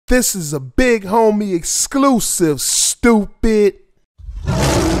This is a big homie exclusive, stupid.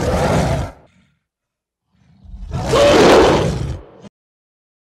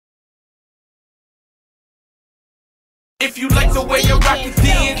 If you like the way you rock it,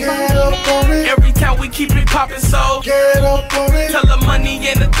 then get up on it. Every time we keep it poppin', so get up on it. Tell the money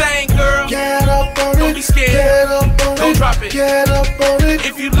and the thing, girl. Get up on it. Don't be scared. Get up on Don't it. drop it. Get up on it.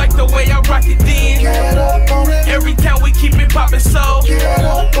 If you like the way I rock it, then get up on it. Every time we keep it poppin', so get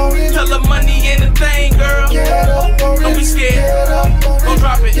up on it. Tell the money and the thing, girl. Get up on it. Don't be scared. Get up on it. Don't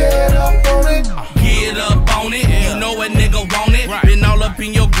drop it. Get up on it. Get up on it. You know a nigga want it. Been all up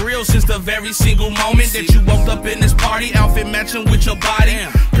in your grill since the very single moment that you woke up in this party. Outfit matching with your body.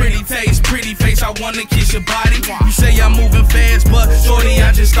 Pretty taste, pretty face, I wanna kiss your body. You say I'm moving fast, but shorty,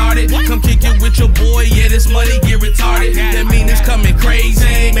 I just started. Come kick it with your boy, yeah, this money get retarded. That mean it's coming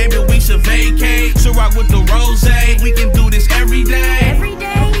crazy. Maybe we should vacate. So rock with the rose. We can do this every day.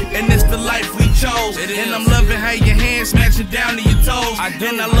 And it's the life we chose. And I'm loving how your hands matching down to your toes.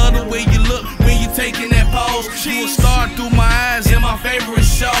 And I love the way you look when you taking that pose. She will start through my eyes in my favorite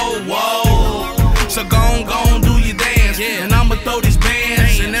show. Whoa. So go on, do your dance. And I'ma throw these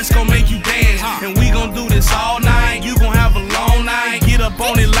bands, and that's gonna make you dance. And we gon' do this all night. You gon' have a long night. Get up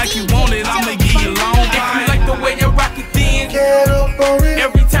on it like you want it. I'ma give you a long time. If you like the way you rock it, then get up on it.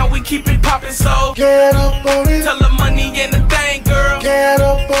 Every time we keep it poppin', so get up on it. Tell the money and the thing, girl. Get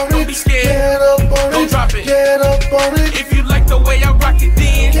up on it. Don't be scared. Get up on it. Don't drop it. Get up on it. If you like the way I rock it,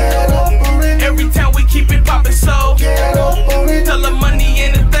 then get up on it. Every time we keep it poppin', so get up on it. Tell the money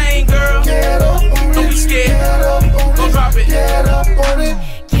and the thing, girl. Get up on it. Don't be scared. Get up on it. Don't drop it. Get up on it.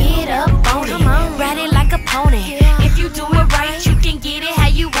 Get up on it, ride it like a pony. If you do it right, you can get it how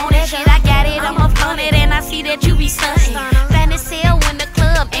you want it. Shit, I got it, I'ma flaunt it, and I see that you be stunning. Find a sale in the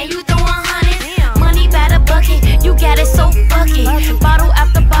club, and you throwin' hundreds. Money by the bucket, you got it, so fuck it. Bottle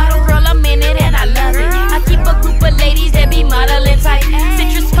after bottle, girl, I'm in it, and I love it. I keep a group of ladies that be modeling tight.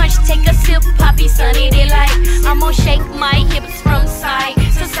 Citrus punch, take a sip, poppy sunny, they like. I'm gonna shake my hips from side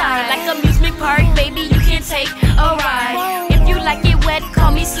to side, like amusement park, baby, you can take a ride. If you like it wet,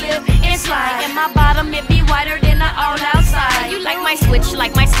 call me slip and slide. And my bottom, it be whiter than I all outside. You like my switch,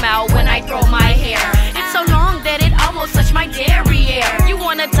 like my smile when I throw my hair. It's so long that it almost touched my derriere. You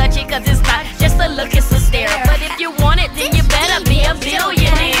wanna touch it cause it's not just a look, it's a stare. But if you want it, then you better be a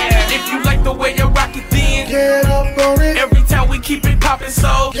billionaire. If you like the way you rock it, then get up on it. Every time we keep it poppin',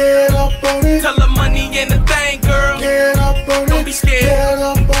 so get up on it. Tell the money and the thing, girl. Get up on it. Don't be scared. Get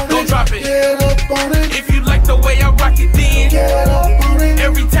up on it. Don't drop it. Get up on it. If you like the way I rock it, then get up on it.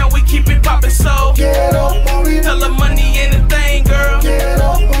 Every time we keep it poppin', so get up on it. Tell the money and the thing, girl. Get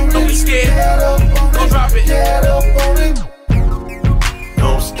up on it. Don't be scared. Get up on it. Don't drop it. Get up on it.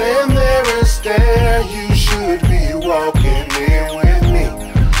 Don't stand there and stare. You should be walking in with me.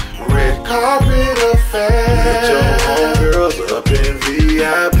 Red carpet affair. Get your homegirls up in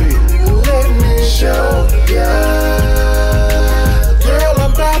VIP. Let me show ya. Girl,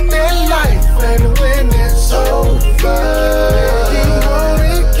 I'm about that life, and when it's over, you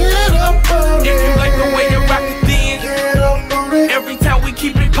wanna get up on it. If you like the way you rock it, then get up on it. Every time we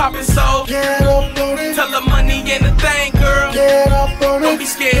keep it poppin', so Get up on it. Tell the money and the thing, girl. Get up on it. Don't be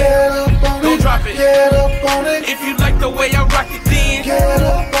scared. Get up on it. Don't drop it. Get up on it. If you like the way I rock it, then Get